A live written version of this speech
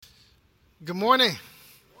Good morning.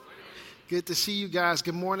 Good to see you guys.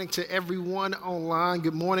 Good morning to everyone online.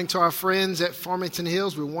 Good morning to our friends at Farmington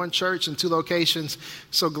Hills. We're one church in two locations.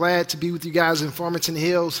 So glad to be with you guys in Farmington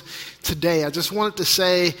Hills today. I just wanted to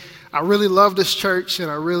say I really love this church and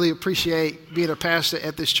I really appreciate being a pastor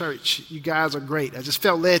at this church. You guys are great. I just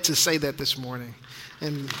felt led to say that this morning.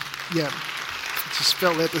 And just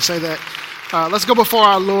felt led to say that. Let's go before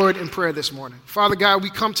our Lord in prayer this morning. Father God, we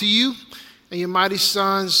come to you in your mighty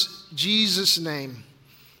Son's Jesus' name.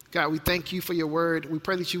 God, we thank you for your word. We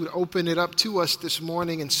pray that you would open it up to us this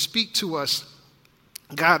morning and speak to us.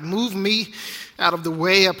 God, move me out of the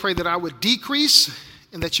way. I pray that I would decrease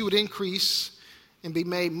and that you would increase and be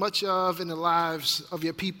made much of in the lives of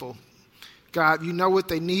your people. God, you know what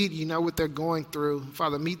they need. You know what they're going through.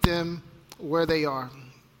 Father, meet them where they are.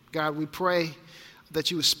 God, we pray that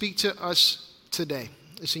you would speak to us today.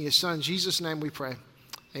 It's in your Son, Jesus' name we pray.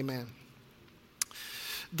 Amen.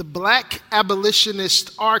 The Black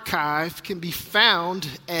Abolitionist Archive can be found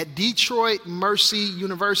at Detroit Mercy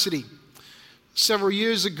University. Several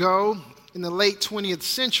years ago, in the late 20th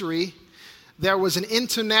century, there was an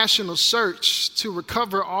international search to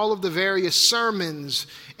recover all of the various sermons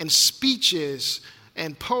and speeches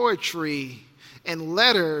and poetry and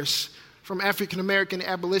letters from African American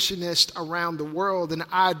abolitionists around the world. And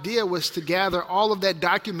the idea was to gather all of that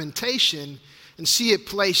documentation and see it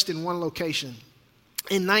placed in one location.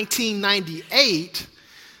 In 1998,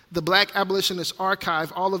 the Black Abolitionist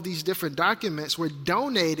Archive, all of these different documents were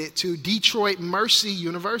donated to Detroit Mercy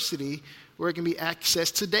University, where it can be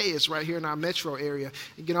accessed today. It's right here in our metro area.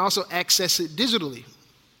 You can also access it digitally.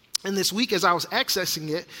 And this week, as I was accessing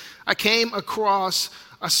it, I came across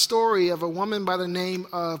a story of a woman by the name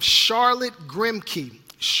of Charlotte Grimke.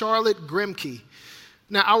 Charlotte Grimke.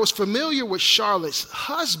 Now, I was familiar with Charlotte's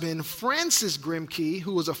husband, Francis Grimke,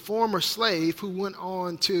 who was a former slave who went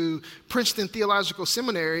on to Princeton Theological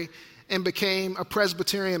Seminary and became a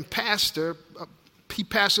Presbyterian pastor. He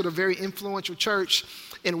pastored a very influential church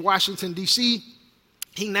in Washington, D.C.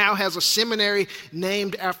 He now has a seminary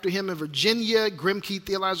named after him in Virginia, Grimke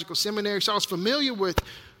Theological Seminary. So I was familiar with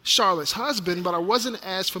Charlotte's husband, but I wasn't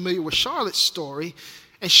as familiar with Charlotte's story.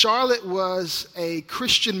 And Charlotte was a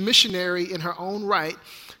Christian missionary in her own right.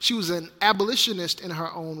 She was an abolitionist in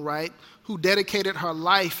her own right who dedicated her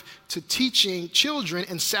life to teaching children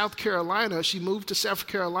in South Carolina. She moved to South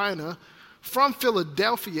Carolina from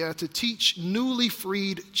Philadelphia to teach newly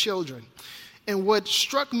freed children. And what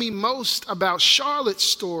struck me most about Charlotte's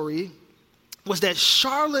story was that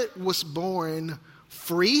Charlotte was born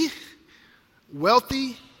free,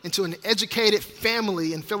 wealthy, into an educated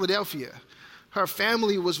family in Philadelphia. Her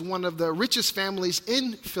family was one of the richest families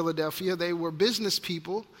in Philadelphia. They were business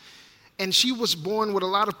people, and she was born with a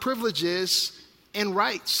lot of privileges and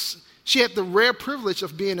rights. She had the rare privilege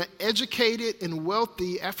of being an educated and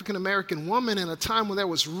wealthy African-American woman in a time when that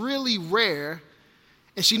was really rare,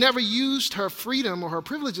 and she never used her freedom or her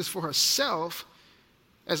privileges for herself.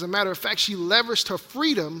 As a matter of fact, she leveraged her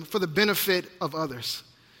freedom for the benefit of others.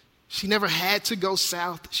 She never had to go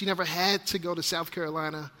south. She never had to go to South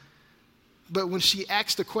Carolina. But when she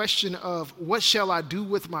asked the question of, what shall I do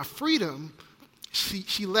with my freedom,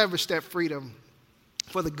 she leveraged that freedom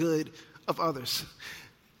for the good of others.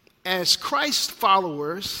 As Christ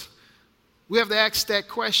followers, we have to ask that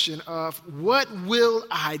question of, what will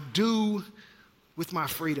I do with my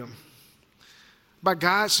freedom? By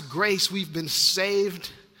God's grace, we've been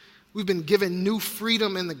saved. We've been given new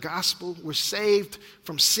freedom in the gospel. We're saved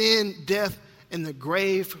from sin, death, and the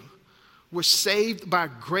grave. We're saved by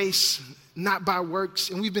grace, not by works.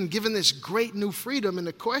 And we've been given this great new freedom. And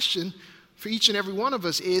the question for each and every one of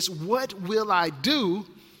us is, what will I do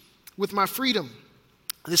with my freedom?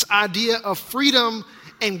 This idea of freedom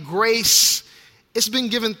and grace, it's been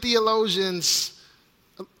giving theologians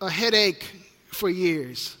a headache for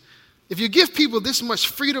years. If you give people this much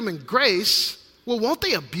freedom and grace, well, won't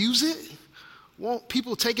they abuse it? Won't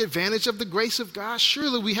people take advantage of the grace of God?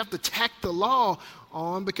 Surely we have to tack the law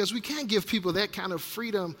on, because we can't give people that kind of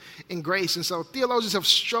freedom and grace. And so theologians have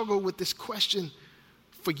struggled with this question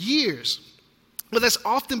for years. But that's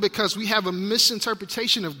often because we have a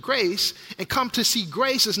misinterpretation of grace and come to see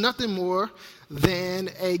grace as nothing more than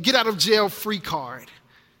a get out of jail free card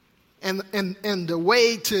and a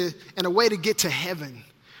way to get to heaven.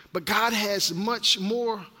 But God has much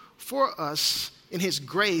more for us in his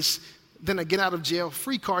grace than a get out of jail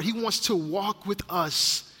free card. He wants to walk with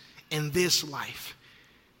us in this life.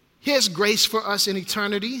 He has grace for us in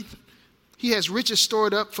eternity. He has riches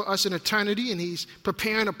stored up for us in eternity, and he's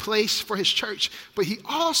preparing a place for his church. But he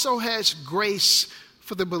also has grace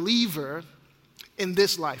for the believer in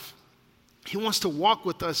this life. He wants to walk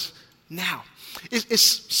with us now.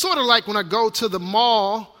 It's sort of like when I go to the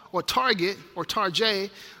mall or Target or Tarjay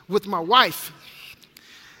with my wife.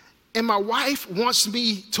 And my wife wants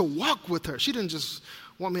me to walk with her. She doesn't just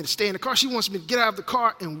want me to stay in the car. She wants me to get out of the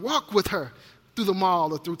car and walk with her through the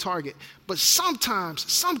mall or through Target. But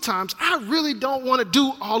sometimes I really don't want to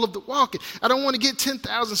do all of the walking. I don't want to get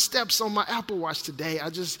 10,000 steps on my Apple Watch today.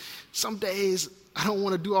 Some days I don't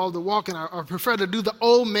want to do all the walking. I prefer to do the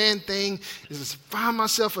old man thing, is just find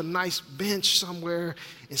myself a nice bench somewhere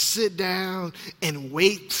and sit down and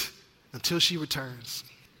wait until she returns.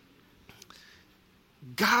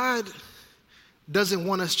 God doesn't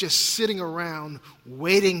want us just sitting around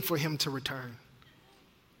waiting for him to return,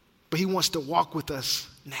 but he wants to walk with us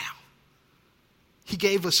now. He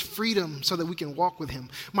gave us freedom so that we can walk with him.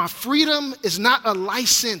 My freedom is not a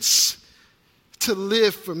license to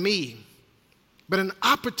live for me, but an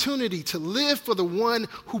opportunity to live for the one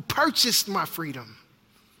who purchased my freedom.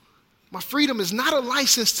 My freedom is not a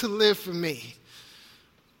license to live for me,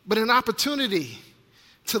 but an opportunity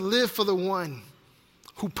to live for the one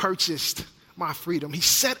who purchased my freedom. He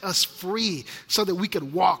set us free so that we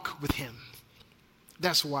could walk with him.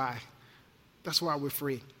 That's why we're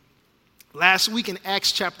free. Last week in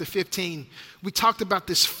Acts chapter 15, we talked about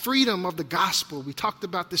this freedom of the gospel. We talked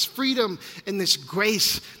about this freedom and this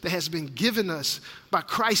grace that has been given us by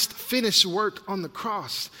Christ's finished work on the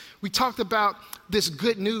cross. We talked about this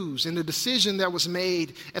good news and the decision that was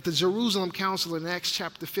made at the Jerusalem Council in Acts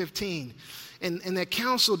chapter 15. And that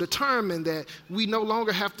council determined that we no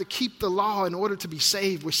longer have to keep the law in order to be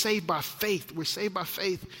saved. We're saved by faith. We're saved by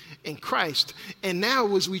faith in Christ. And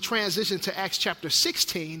now as we transition to Acts chapter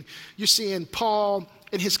 16, you're seeing Paul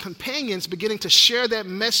and his companions beginning to share that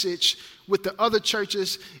message with the other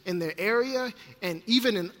churches in their area and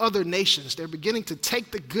even in other nations. They're beginning to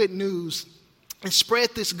take the good news and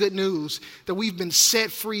spread this good news that we've been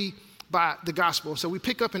set free by the gospel. So we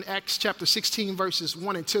pick up in Acts chapter 16, verses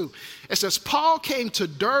 1 and 2. It says, Paul came to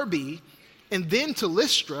Derbe and then to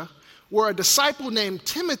Lystra, where a disciple named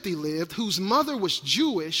Timothy lived, whose mother was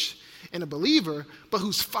Jewish and a believer, but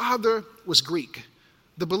whose father was Greek.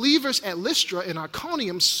 The believers at Lystra and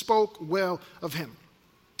Iconium spoke well of him.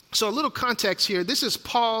 So a little context here. This is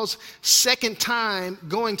Paul's second time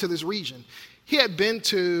going to this region. He had been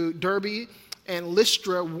to Derbe and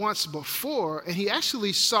Lystra once before, and he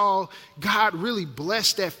actually saw God really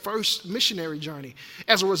bless that first missionary journey.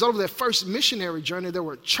 As a result of that first missionary journey, there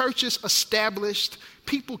were churches established,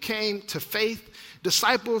 people came to faith,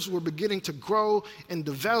 disciples were beginning to grow and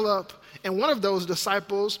develop, and one of those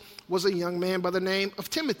disciples was a young man by the name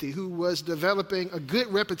of Timothy, who was developing a good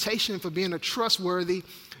reputation for being a trustworthy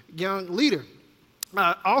young leader.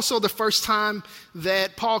 Also, the first time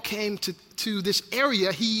that Paul came to this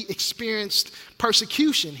area, he experienced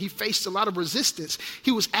persecution. He faced a lot of resistance.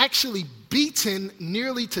 He was actually beaten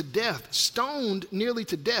nearly to death, stoned nearly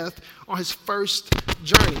to death on his first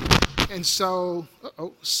journey. And so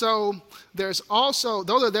there's also,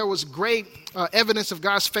 though there was great evidence of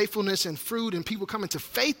God's faithfulness and fruit and people coming to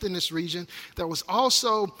faith in this region, there was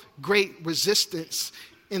also great resistance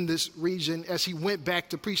in this region as he went back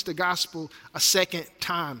to preach the gospel a second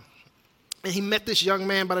time. And he met this young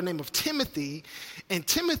man by the name of Timothy, and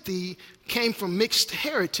Timothy came from mixed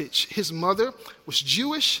heritage. His mother was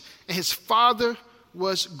Jewish and his father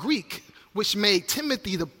was Greek, which made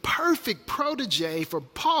Timothy the perfect protege for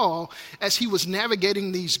Paul as he was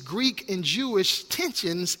navigating these Greek and Jewish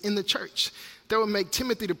tensions in the church. That would make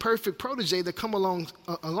Timothy the perfect protege to come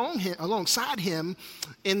alongside him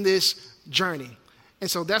in this journey. And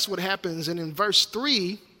so that's what happens. And in verse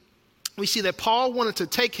 3, we see that Paul wanted to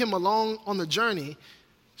take him along on the journey.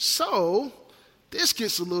 So this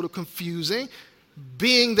gets a little confusing,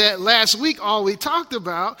 being that last week all we talked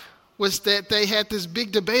about was that they had this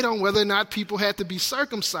big debate on whether or not people had to be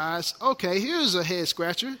circumcised. Okay, here's a head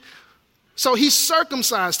scratcher. So he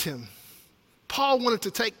circumcised him. Paul wanted to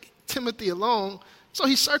take Timothy along, so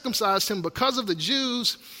he circumcised him because of the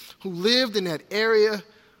Jews who lived in that area.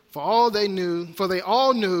 For they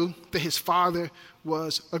all knew that his father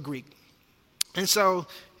was a Greek. And so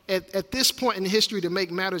at this point in history, to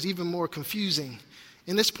make matters even more confusing,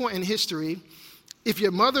 in this point in history, if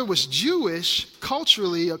your mother was Jewish,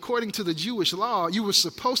 culturally, according to the Jewish law, you were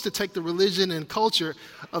supposed to take the religion and culture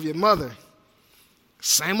of your mother.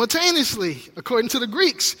 Simultaneously, according to the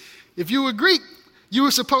Greeks, if you were Greek, you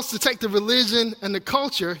were supposed to take the religion and the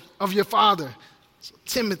culture of your father. So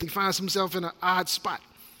Timothy finds himself in an odd spot.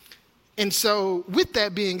 And so with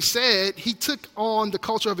that being said, he took on the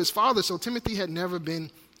culture of his father. So Timothy had never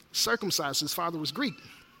been circumcised. His father was Greek.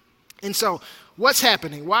 And so what's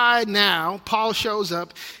happening? Why now Paul shows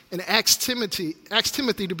up and asks Timothy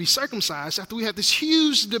to be circumcised after we had this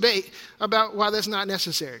huge debate about why that's not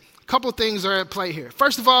necessary? A couple things are at play here.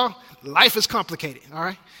 First of all, life is complicated, all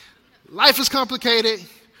right? Life is complicated.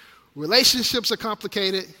 Relationships are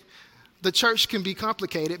complicated. The church can be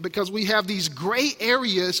complicated because we have these gray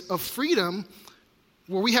areas of freedom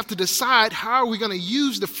where we have to decide how are we going to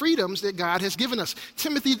use the freedoms that God has given us.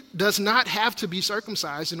 Timothy does not have to be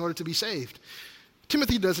circumcised in order to be saved.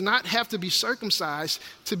 Timothy does not have to be circumcised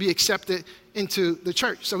to be accepted into the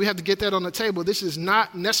church. So we have to get that on the table. This is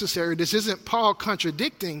not necessary. This isn't Paul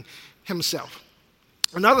contradicting himself.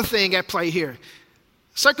 Another thing at play here.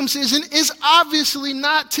 Circumcision is obviously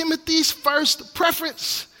not Timothy's first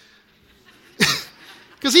preference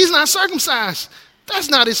because he's not circumcised. That's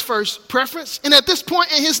not his first preference. And at this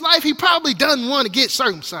point in his life, he probably doesn't want to get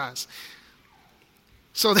circumcised.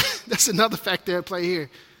 So that's another factor at play here.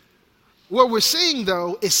 What we're seeing,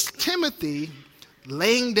 though, is Timothy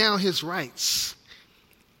laying down his rights,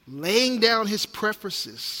 laying down his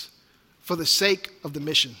preferences for the sake of the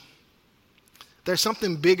mission. There's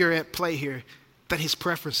something bigger at play here than his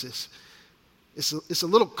preferences. It's a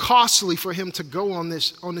little costly for him to go on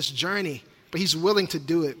this journey, but he's willing to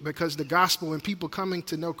do it because the gospel and people coming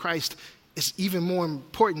to know Christ is even more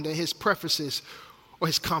important than his preferences or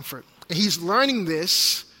his comfort. And he's learning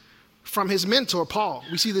this from his mentor, Paul.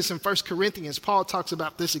 We see this in 1 Corinthians. Paul talks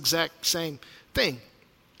about this exact same thing.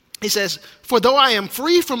 He says, "For though I am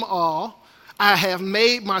free from all, I have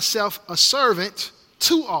made myself a servant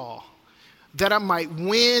to all, that I might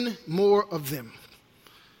win more of them.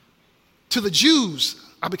 To the Jews,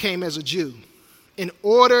 I became as a Jew, in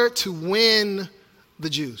order to win the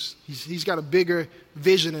Jews." He's got a bigger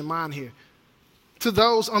vision in mind here. "To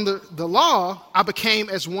those under the law, I became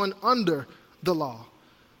as one under the law,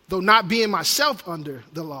 though not being myself under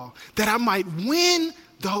the law, that I might win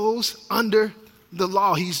those under the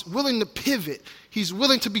law." He's willing to pivot. He's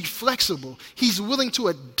willing to be flexible. He's willing to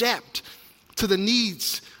adapt to the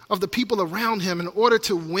needs of the people around him in order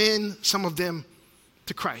to win some of them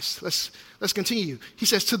to Christ. Let's continue. He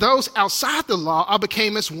says, "To those outside the law, I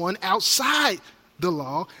became as one outside the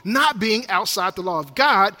law, not being outside the law of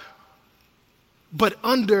God, but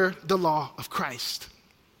under the law of Christ,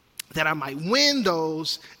 that I might win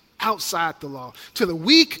those outside the law. To the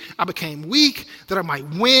weak, I became weak, that I might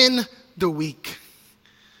win the weak."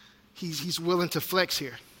 He's willing to flex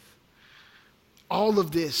here. "All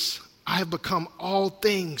of this, I have become all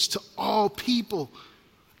things to all people,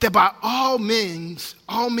 that by all means,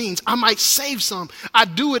 I might save some. I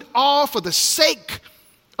do it all for the sake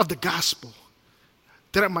of the gospel,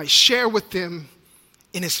 that I might share with them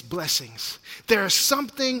in its blessings." There is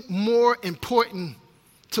something more important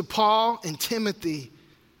to Paul and Timothy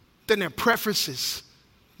than their preferences,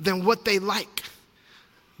 than what they like,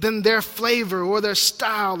 than their flavor or their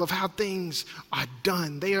style of how things are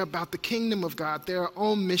done. They are about the kingdom of God, their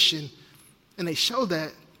own mission, and they show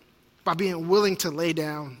that by being willing to lay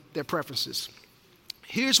down their preferences.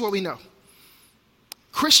 Here's what we know.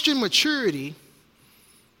 Christian maturity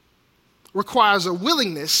requires a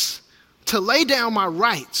willingness to lay down my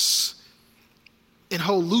rights and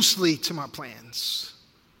hold loosely to my plans.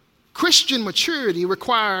 Christian maturity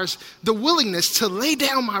requires the willingness to lay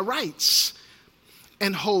down my rights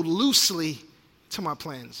and hold loosely to my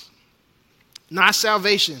plans. Not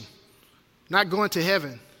salvation, not going to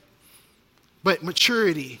heaven, but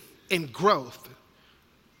maturity and growth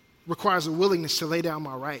requires a willingness to lay down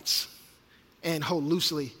my rights and hold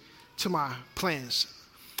loosely to my plans.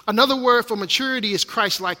 Another word for maturity is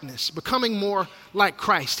Christ-likeness, becoming more like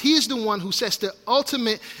Christ. He is the one who sets the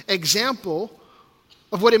ultimate example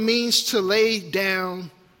of what it means to lay down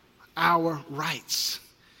our rights.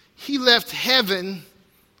 He left heaven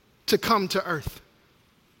to come to earth.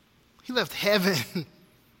 He left heaven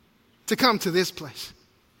to come to this place,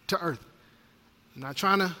 to earth. I'm not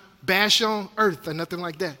trying to bash on earth or nothing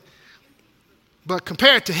like that. But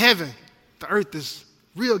compared to heaven, the earth is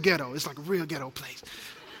real ghetto. It's like a real ghetto place.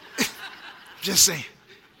 Just saying.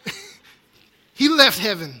 He left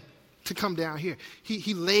heaven to come down here.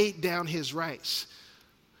 He laid down his rights.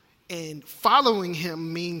 And following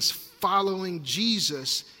him means following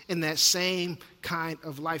Jesus in that same kind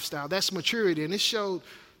of lifestyle. That's maturity. And this showed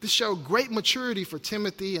great maturity for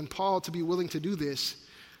Timothy and Paul to be willing to do this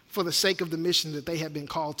for the sake of the mission that they have been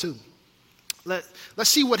called to. Let's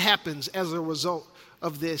see what happens as a result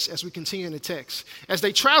of this as we continue in the text. As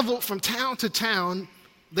they traveled from town to town,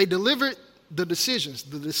 they delivered the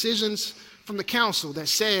decisions from the council that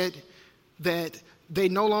said that they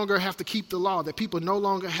no longer have to keep the law, that people no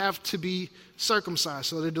longer have to be circumcised.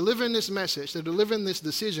 So they're delivering this message, they're delivering this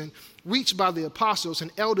decision reached by the apostles and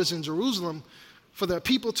elders in Jerusalem for their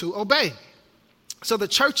people to obey. So the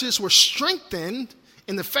churches were strengthened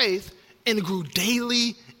in the faith and grew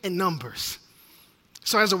daily in numbers.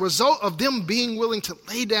 So as a result of them being willing to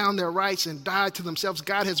lay down their rights and die to themselves,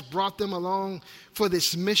 God has brought them along for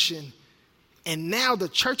this mission. And now the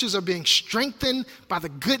churches are being strengthened by the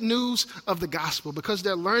good news of the gospel because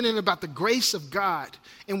they're learning about the grace of God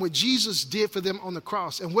and what Jesus did for them on the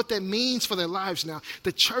cross and what that means for their lives now.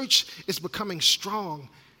 The church is becoming strong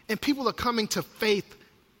and people are coming to faith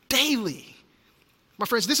daily. My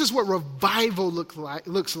friends, this is what revival looks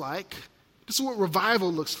like. This is what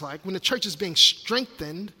revival looks like when the church is being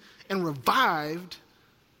strengthened and revived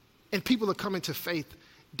and people are coming to faith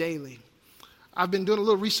daily. I've been doing a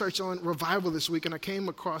little research on revival this week and I came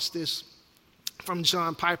across this from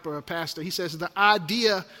John Piper, a pastor. He says the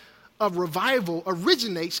idea of revival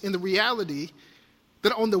originates in the reality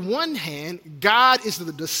that on the one hand, God is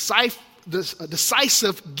the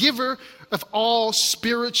decisive giver of all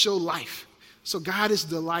spiritual life. So God is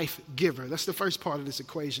the life giver. That's the first part of this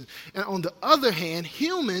equation. And on the other hand,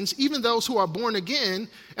 humans, even those who are born again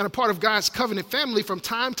and are part of God's covenant family, from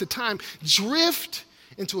time to time drift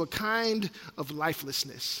into a kind of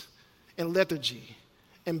lifelessness and lethargy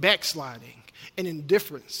and backsliding and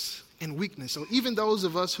indifference and weakness. So even those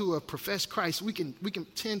of us who have professed Christ, we can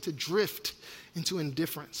tend to drift into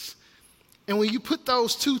indifference. And when you put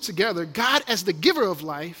those two together, God as the giver of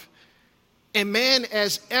life and man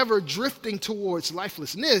as ever drifting towards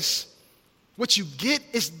lifelessness, what you get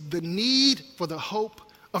is the need for the hope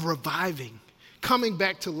of reviving, coming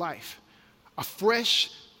back to life, a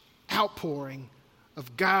fresh outpouring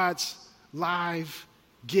of God's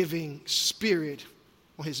life-giving spirit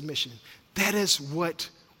on his mission. That is what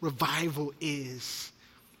revival is.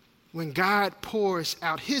 When God pours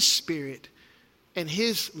out his spirit and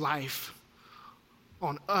his life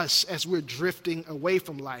on us as we're drifting away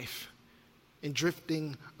from life and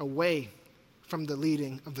drifting away from the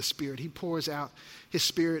leading of the Spirit. He pours out his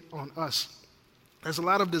Spirit on us. There's a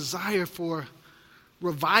lot of desire for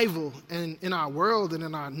revival in our world and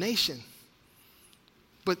in our nation.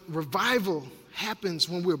 But revival happens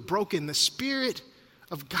when we're broken. The Spirit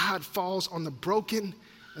of God falls on the broken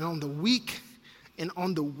and on the weak and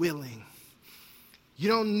on the willing. You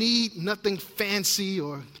don't need nothing fancy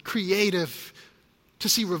or creative to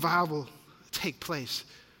see revival take place.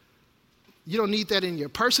 You don't need that in your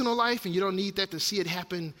personal life, and you don't need that to see it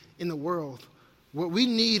happen in the world. What we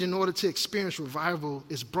need in order to experience revival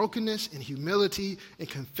is brokenness and humility and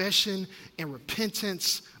confession and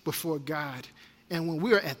repentance before God. And when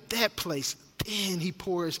we're at that place, then he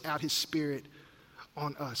pours out his Spirit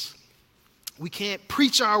on us. We can't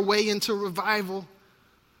preach our way into revival.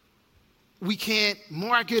 We can't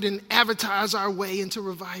market and advertise our way into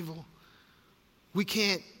revival. We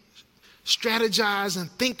can't strategize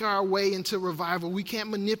and think our way into revival. We can't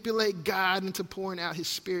manipulate God into pouring out his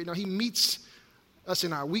Spirit. No, he meets us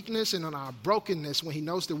in our weakness and in our brokenness when he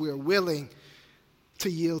knows that we are willing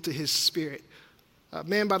to yield to his Spirit. A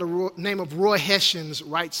man by the name of Roy Hessions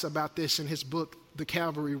writes about this in his book, The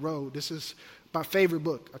Calvary Road. This is my favorite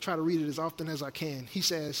book. I try to read it as often as I can. He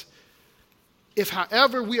says, if,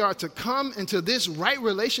 however, we are to come into this right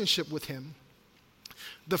relationship with him,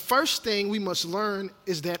 the first thing we must learn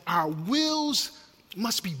is that our wills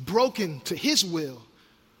must be broken to his will.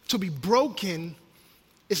 To be broken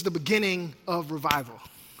is the beginning of revival.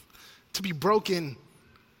 To be broken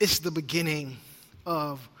is the beginning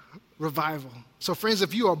of revival. So friends,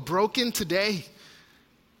 if you are broken today,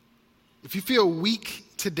 if you feel weak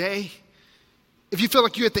today, if you feel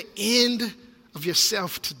like you're at the end of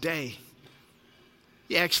yourself today,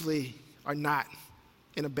 you actually are not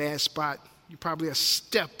in a bad spot. You're probably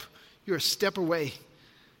you're a step away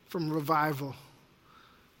from revival.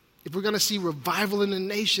 If we're going to see revival in the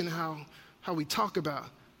nation, how we talk about,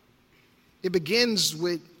 it begins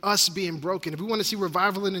with us being broken. If we want to see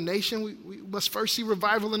revival in the nation, we must first see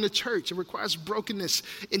revival in the church. It requires brokenness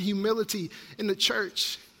and humility in the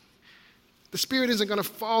church. The Spirit isn't going to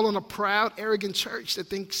fall on a proud, arrogant church that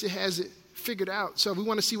thinks it has it figured out. So if we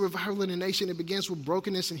want to see revival in the nation, it begins with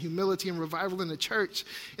brokenness and humility and revival in the church.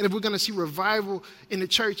 And if we're going to see revival in the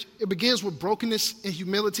church, it begins with brokenness and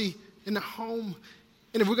humility in the home.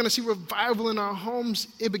 And if we're going to see revival in our homes,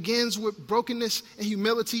 it begins with brokenness and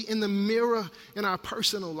humility in the mirror in our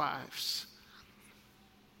personal lives.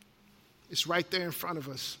 It's right there in front of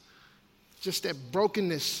us. Just that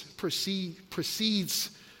brokenness precedes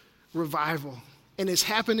revival. And it's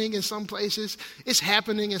happening in some places. It's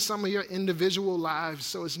happening in some of your individual lives.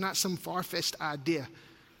 So it's not some far-fetched idea.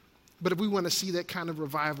 But if we want to see that kind of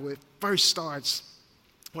revival, it first starts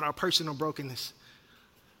with our personal brokenness.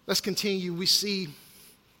 Let's continue. We see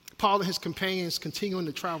Paul and his companions continuing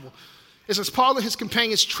to travel. It says, Paul and his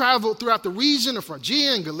companions traveled throughout the region of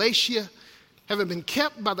Phrygia and Galatia, having been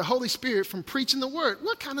kept by the Holy Spirit from preaching the word.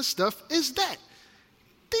 What kind of stuff is that?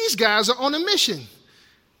 These guys are on a mission.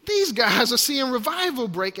 These guys are seeing revival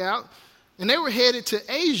break out, and they were headed to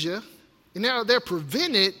Asia, and now they're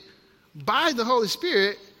prevented by the Holy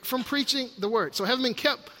Spirit from preaching the word. So having been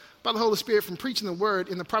kept by the Holy Spirit from preaching the word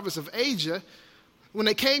in the province of Asia, when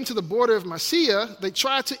they came to the border of Mysia, they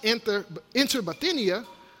tried to enter Bithynia,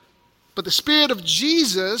 but the Spirit of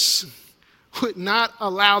Jesus would not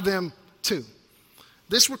allow them to.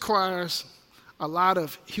 This requires a lot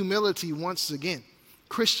of humility once again.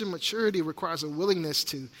 Christian maturity requires a willingness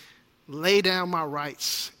to lay down my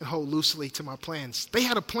rights and hold loosely to my plans. They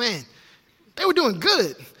had a plan. They were doing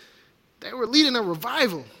good. They were leading a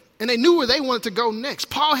revival, and they knew where they wanted to go next.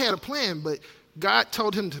 Paul had a plan, but God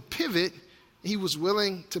told him to pivot. He was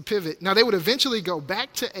willing to pivot. Now, they would eventually go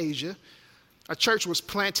back to Asia. A church was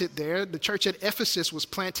planted there. The church at Ephesus was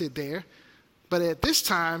planted there. But at this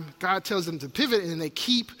time, God tells them to pivot, and they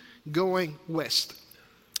keep going west.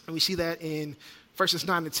 And we see that in verses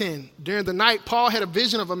 9 to 10. During the night, Paul had a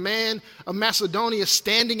vision of a man of Macedonia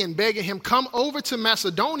standing and begging him, come over to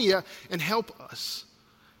Macedonia and help us.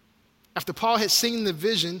 After Paul had seen the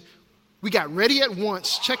vision, we got ready at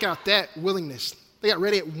once. Check out that willingness. They got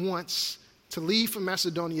ready at once to leave for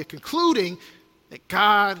Macedonia, concluding that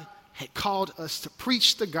God had called us to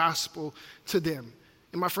preach the gospel to them.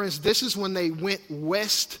 And my friends, this is when they went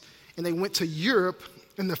west and they went to Europe,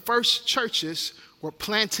 and the first churches were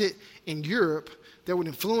planted in Europe that would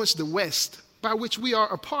influence the West, by which we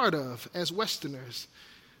are a part of as Westerners.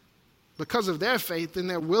 Because of their faith and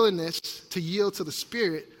their willingness to yield to the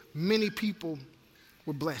Spirit, many people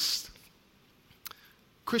were blessed.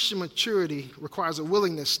 Christian maturity requires a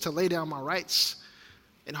willingness to lay down my rights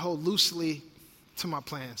and hold loosely to my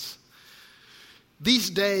plans.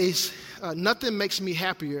 These days, nothing makes me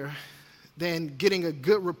happier than getting a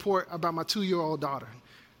good report about my 2-year-old daughter.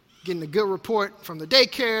 Getting a good report from the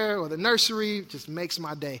daycare or the nursery just makes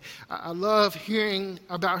my day. I love hearing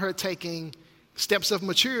about her taking steps of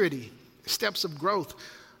maturity, steps of growth.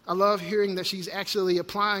 I love hearing that she's actually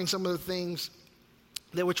applying some of the things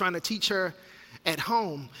that we're trying to teach her at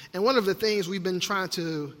home. And one of the things we've been trying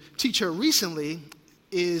to teach her recently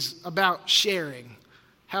is about sharing,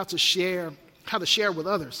 how to share with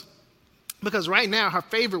others. Because right now, her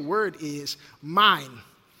favorite word is mine.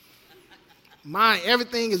 Mine,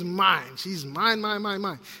 everything is mine. She's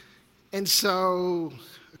mine. And so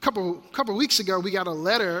a couple weeks ago, we got a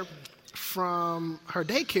letter from her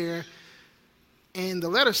daycare, and the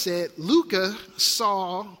letter said, Luca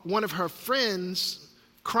saw one of her friends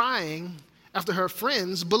crying after her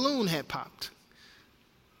friend's balloon had popped.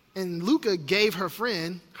 And Luca gave her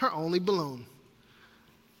friend her only balloon.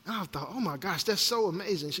 And I thought, oh my gosh, that's so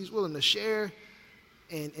amazing. She's willing to share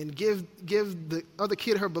and give the other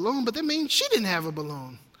kid her balloon, but that means she didn't have a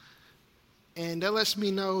balloon. And that lets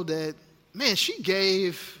me know that, man, she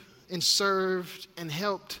gave and served and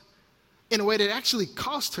helped in a way that actually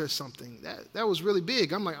cost her something. That was really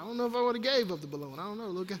big. I'm like, I don't know if I would have gave up the balloon. I don't know,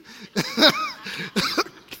 Luca.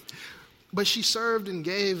 But she served and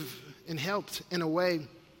gave and helped in a way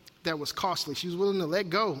that was costly. She was willing to let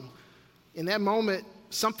go. In that moment,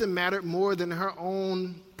 something mattered more than her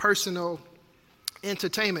own personal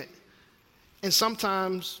entertainment. And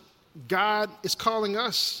sometimes God is calling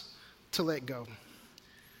us to let go.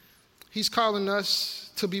 He's calling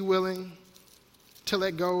us to be willing to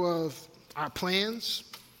let go of our plans.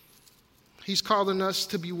 He's calling us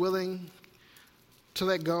to be willing to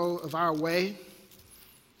let go of our way.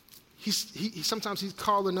 Sometimes he's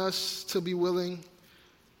calling us to be willing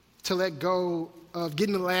to let go of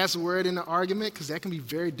getting the last word in an argument, because that can be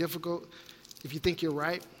very difficult if you think you're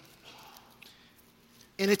right.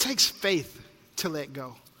 And it takes faith to let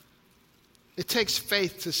go. It takes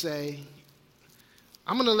faith to say,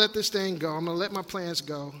 I'm going to let this thing go. I'm going to let my plans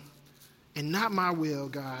go. And not my will,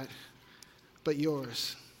 God, but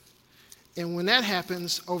yours. And when that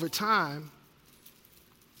happens over time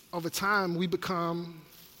we become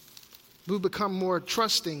more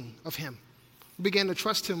trusting of him. We begin to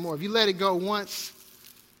trust him more. If you let it go once,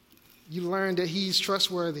 you learn that he's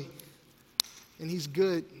trustworthy and he's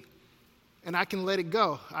good. And I can let it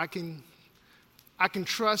go. I can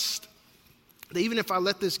trust that even if I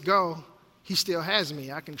let this go, he still has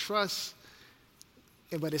me. I can trust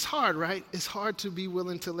But it's hard, right? It's hard to be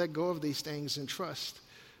willing to let go of these things and trust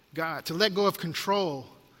God, to let go of control,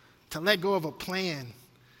 to let go of a plan,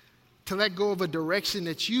 to let go of a direction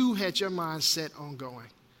that you had your mind set on going.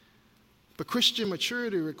 But Christian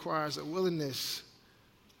maturity requires a willingness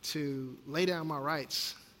to lay down my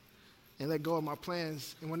rights and let go of my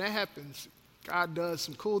plans. And when that happens, God does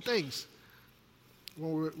some cool things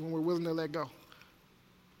when we're willing to let go.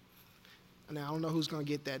 Now, I don't know who's going to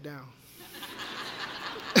get that down.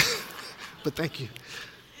 But thank you.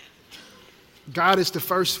 God is the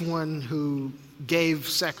first one who gave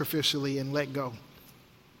sacrificially and let go.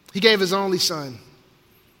 He gave his only son.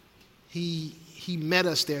 He met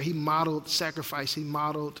us there. He modeled sacrifice. He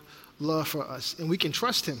modeled love for us. And we can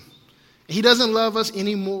trust him. He doesn't love us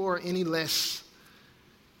any more or any less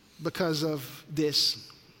because of this.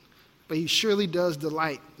 But he surely does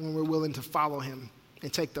delight when we're willing to follow him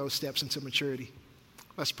and take those steps into maturity.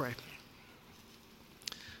 Let's pray.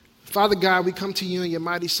 Father God, we come to you in your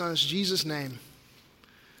mighty Son's Jesus' name.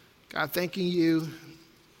 God, thanking you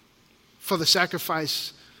for the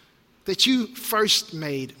sacrifice that you first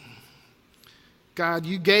made. God,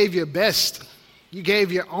 you gave your best. You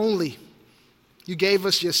gave your only. You gave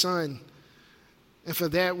us your son. And for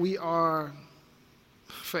that, we are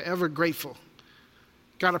forever grateful.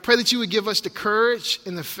 God, I pray that you would give us the courage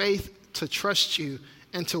and the faith to trust you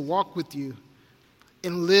and to walk with you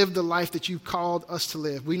and live the life that you've called us to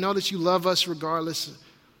live. We know that you love us regardless.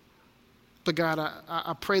 But God,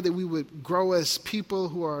 I pray that we would grow as people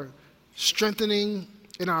who are strengthening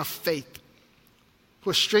in our faith, who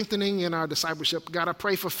are strengthening in our discipleship. God, I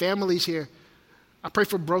pray for families here. I pray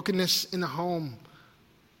for brokenness in the home.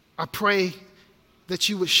 I pray that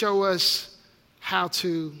you would show us how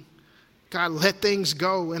to, God, let things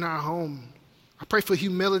go in our home. I pray for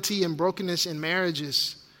humility and brokenness in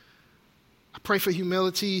marriages. I pray for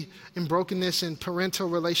humility and brokenness in parental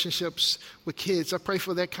relationships with kids. I pray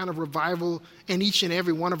for that kind of revival in each and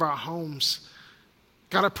every one of our homes.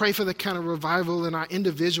 God, I pray for that kind of revival in our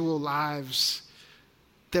individual lives,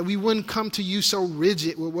 that we wouldn't come to you so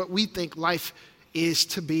rigid with what we think life is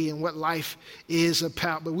to be and what life is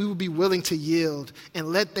about, but we would be willing to yield and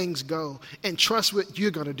let things go and trust what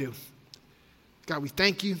you're going to do. God, we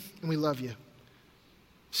thank you and we love you.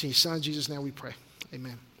 In your son Jesus' name we pray.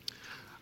 Amen.